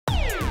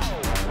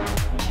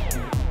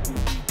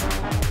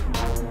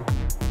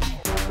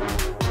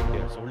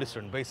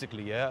listen,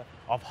 basically, yeah,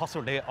 I've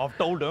hustled it. I've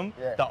told them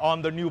that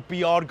I'm the new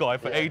PR guy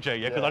for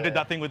AJ, yeah, because I did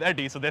that thing with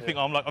Eddie, so they think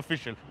I'm like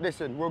official.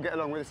 Listen, we'll get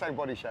along with the same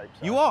body shape.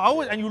 So. You are,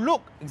 always, and you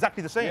look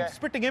exactly the same.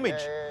 Spitting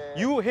image.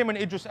 You, him, and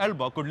Idris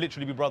Elba could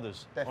literally be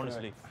brothers,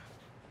 honestly.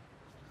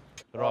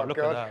 Right, look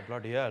at that,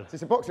 bloody hell.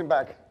 It's a boxing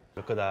bag.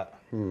 Look at that.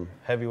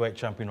 Heavyweight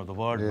champion of the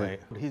world, mate.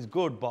 He's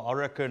good, but I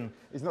reckon...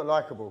 He's not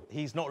likeable.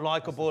 He's not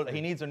likeable. He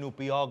needs a new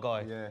PR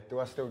guy. Yeah. Do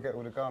I still get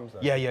all the gums,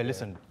 though? Yeah,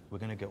 listen. We're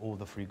going to get all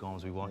the free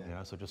gums we want,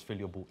 yeah? So just fill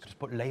your boots. Just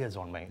put layers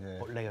on, mate.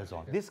 Put layers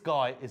on. This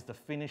guy is the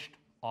finished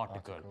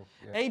article.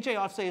 AJ,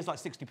 I'd say, is like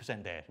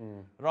 60% there.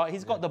 Right?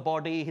 He's got the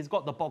body. He's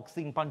got the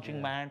boxing, punching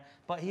man.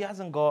 But he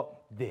hasn't got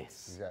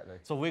this. Exactly.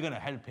 So we're going to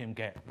help him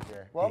get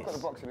Well, I've got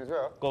the boxing as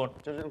well. Go on.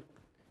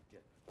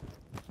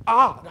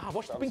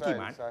 Watch the pinky,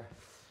 man. So.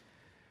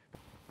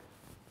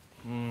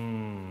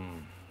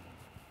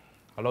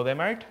 Hello there,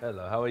 mate.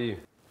 Hello, how are you?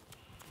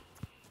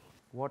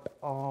 What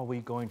are we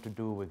going to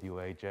do with you,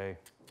 AJ?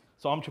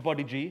 So I'm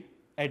Chapati G,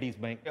 Eddie's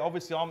mate.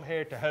 Obviously, I'm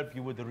here to help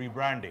you with the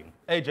rebranding.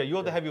 AJ,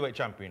 you're the heavyweight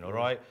champion, all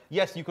right?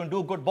 Yes, you can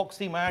do good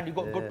boxing, man. You've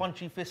got good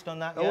punchy fist on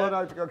that. Oh,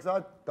 no, because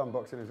I've done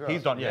boxing as well.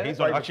 He's done, he's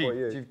done.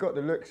 Actually, you've got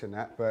the looks and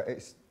that, but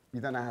you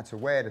don't know how to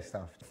wear the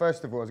stuff.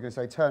 First of all, I was going to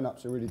say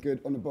turn-ups are really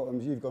good. On the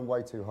bottoms, you've gone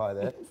way too high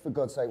there. For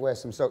God's sake, wear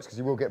some socks because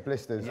you will get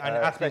blisters. And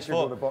athlete's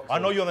foot. I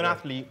know you're an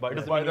athlete, but it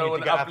doesn't mean you need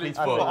to get athlete's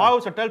foot. But I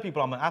also tell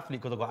people I'm an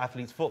athlete because I've got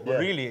athlete's foot, but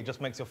really it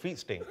just makes your feet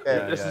stink.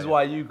 This is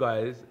why you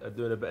guys are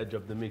doing a better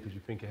job than me because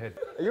you think ahead.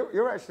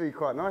 You're actually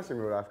quite nice in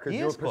real life because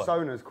your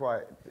persona's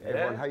quite,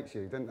 everyone hates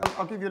you.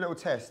 I'll give you a little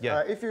test.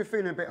 If you're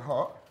feeling a bit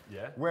hot,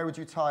 where would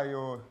you tie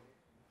your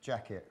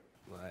jacket?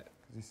 Right.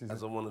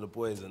 As I'm one of the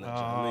boys in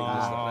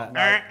that.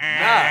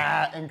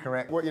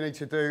 Incorrect. What you need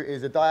to do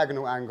is a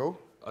diagonal angle.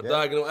 A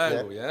diagonal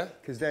angle, yeah?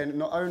 Because then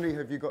not only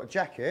have you got a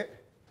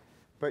jacket,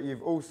 but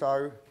you've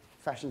also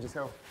fashioned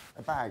yourself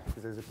a bag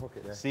because there's a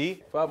pocket there.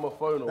 See? If I have my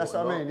phone or That's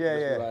what I mean,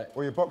 like,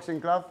 or your boxing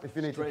glove if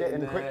you need to get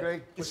in quickly.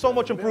 It's so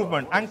much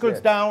improvement.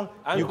 Ankles down,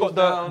 you've got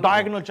the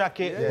diagonal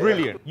jacket,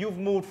 brilliant. You've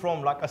moved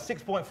from like a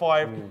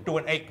 6.5 to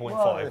an 8.5.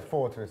 Well,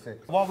 4 to a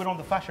 6. While we're on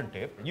the fashion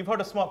tip, you've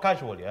heard of smart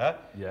casual, yeah?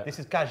 This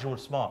is casual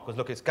smart, because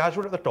look, it's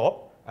casual at the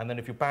top, and then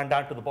if you pan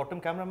down to the bottom,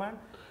 cameraman,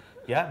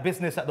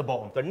 business at the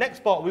bottom. The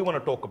next part we want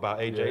to talk about,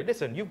 AJ,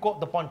 listen, you've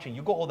got the punching,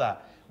 you've got all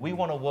that. We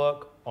want to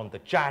work on the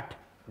chat,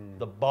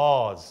 the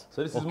bars.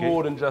 So this is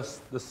more than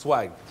just the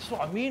swag. That's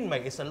what I mean,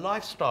 mate. It's a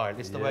lifestyle.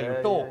 It's the way you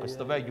talk. It's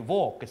the way you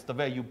walk. It's the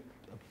way you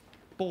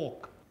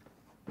talk.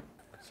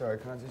 Sorry,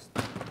 can I just...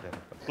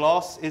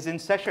 Class is in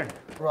session.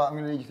 Right, I'm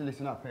going to need you to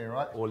listen up here,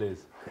 right? All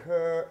is.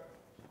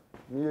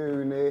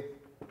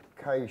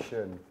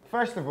 Communication.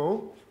 First of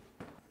all,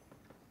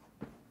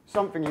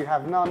 something you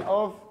have none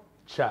of.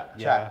 Chat.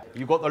 Yeah.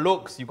 You got the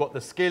looks. You got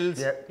the skills.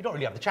 You don't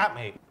really have the chat,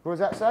 mate. What does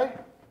that say?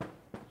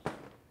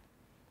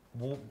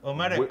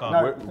 America.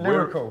 No,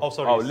 lyrical. Oh,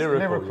 sorry. Oh,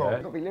 lyrical. You've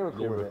got to be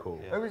lyrical.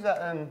 With it. Who was that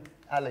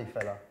Ali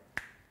fella?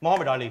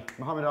 Muhammad Ali.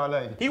 Muhammad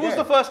Ali. He was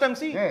the first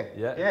MC?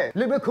 Yeah.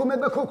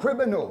 Lyrical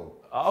criminal.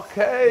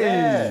 Okay.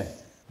 Yeah.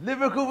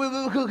 Lyrical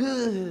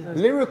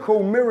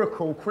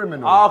miracle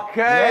criminal.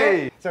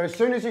 Okay. Yeah? So as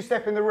soon as you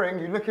step in the ring,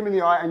 you look him in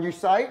the eye and you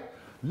say?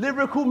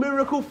 Lyrical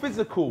miracle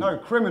physical. No,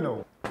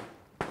 criminal.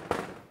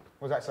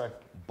 What does that say?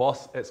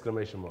 Boss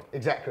exclamation mark.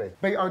 Exactly.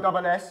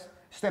 B-O-S-S.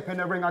 Step in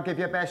the ring, I'll give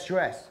you best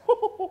stress.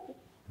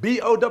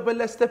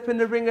 B-O-S-S, step in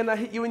the ring and I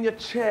hit you in your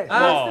chest.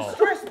 That's the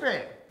stress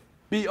bit.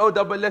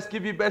 B-O-S-S,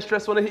 give you best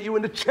stress when I hit you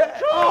in the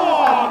chest.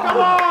 Oh, come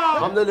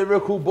on! I'm the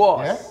lyrical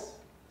boss. Yeah?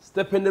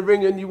 Step in the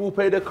ring and you will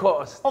pay the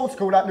cost. Old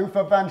school like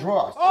Luther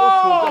Vandross. Old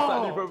school just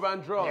like Luther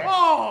Vandross. Yes.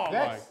 Oh,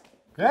 yes.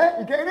 Yeah,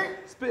 you getting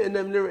it? Spitting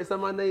them lyrics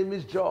and my name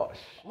is Josh.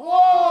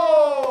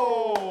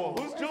 Whoa!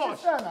 Who's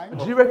Josh?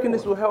 Do you reckon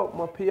this will help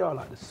my PR,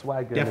 like the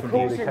swagger?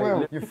 Definitely. Of course it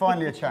will. You're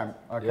finally a champ,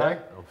 okay? Yeah,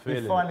 I'm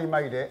feeling you finally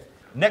made it.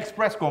 Next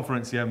press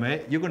conference,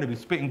 mate, you're going to be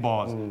spitting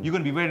bars. You're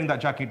going to be wearing that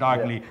jacket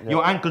diagonally.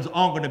 Your ankles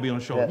aren't going to be on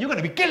show. You're going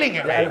to be killing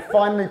it, man. And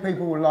finally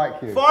people will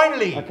like you.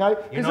 Finally! Okay?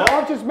 Because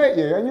I've just met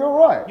you and you're all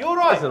right. You're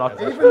right.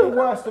 Even the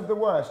worst of the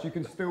worst, you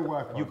can still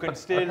work on. You can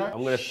still... Okay?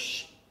 I'm going to...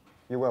 Shh.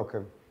 You're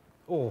welcome.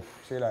 Oh.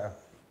 See you later.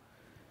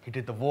 He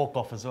did the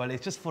walk-off as well.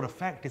 It's just for a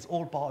fact. It's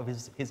all part of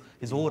his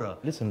aura.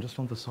 Listen, just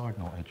on the side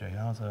note, AJ,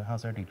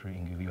 how's Eddie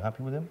treating you? Are you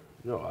happy with him?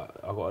 You know,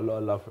 I've got a lot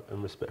of love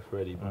and respect for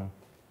Eddie, but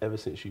ever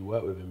since you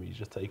worked with him, he's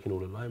just taken all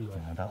the limelight.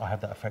 Yeah, I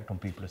have that effect on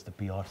people. It's the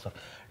PR stuff.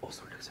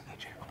 Also, listen,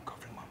 AJ, I'm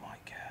covering my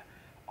mic here.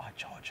 I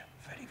charge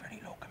very, very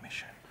low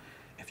commission.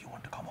 If you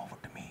want to come over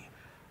to me,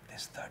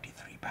 there's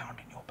 £33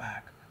 in your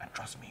bag. And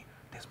trust me,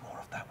 there's more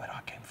of that where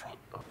I came from.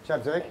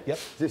 Shabzig? Yep.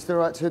 Is it still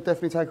right to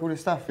definitely take all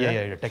this stuff?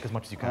 Yeah. Take as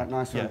much as you can.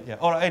 Nice one.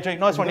 All right, AJ,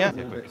 nice one, yeah?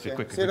 See you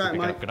later,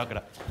 mate.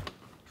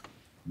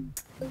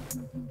 Good.